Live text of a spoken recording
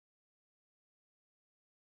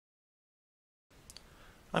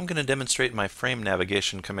I'm going to demonstrate my frame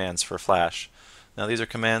navigation commands for Flash. Now these are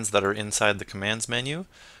commands that are inside the commands menu.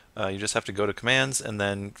 You just have to go to commands and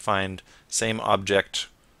then find same object,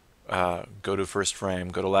 go to first frame,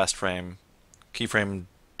 go to last frame, keyframe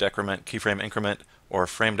decrement, keyframe increment, or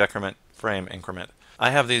frame decrement, frame increment. I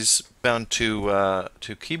have these bound to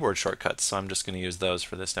keyboard shortcuts, so I'm just going to use those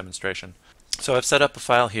for this demonstration. So I've set up a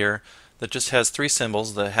file here that just has three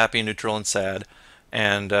symbols, the happy, neutral, and sad,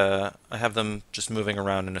 and I have them just moving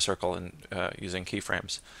around in a circle and using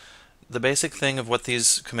keyframes. The basic thing of what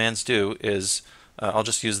these commands do is, I'll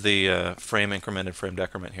just use the frame increment and frame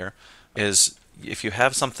decrement here, is if you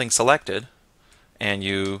have something selected and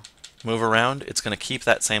you move around, it's going to keep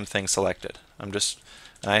that same thing selected.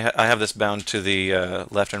 I have this bound to the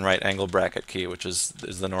left and right angle bracket key, which is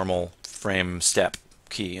the normal frame step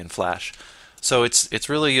key in Flash. So it's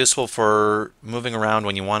really useful for moving around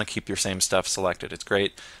when you want to keep your same stuff selected. It's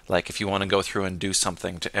great, like if you want to go through and do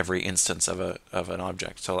something to every instance of an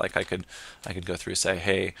object. So like I could go through, say,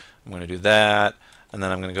 hey, I'm going to do that, and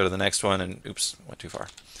then I'm going to go to the next one, and oops, went too far.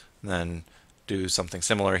 And then do something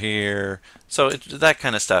similar here. So that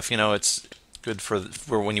kind of stuff. It's good for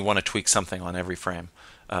when you want to tweak something on every frame,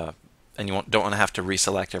 and you don't want to have to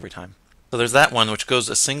reselect every time. So there's that one which goes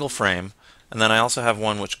a single frame. And then I also have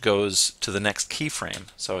one which goes to the next keyframe.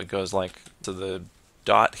 So it goes like to the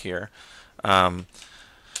dot here. Again,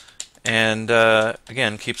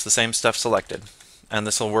 keeps the same stuff selected. And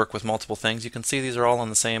this will work with multiple things. You can see these are all on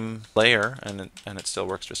the same layer, and it still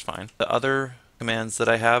works just fine. The other commands that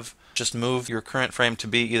I have just move your current frame to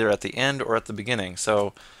be either at the end or at the beginning.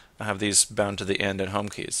 So I have these bound to the end and home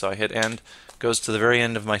keys. So I hit end, goes to the very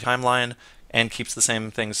end of my timeline, and keeps the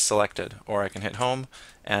same things selected. Or I can hit home,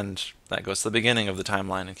 and that goes to the beginning of the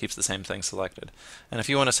timeline and keeps the same thing selected. And if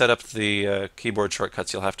you want to set up the keyboard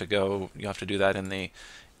shortcuts, you'll have to do that in the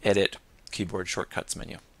Edit Keyboard Shortcuts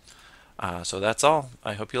menu. So that's all.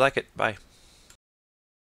 I hope you like it. Bye.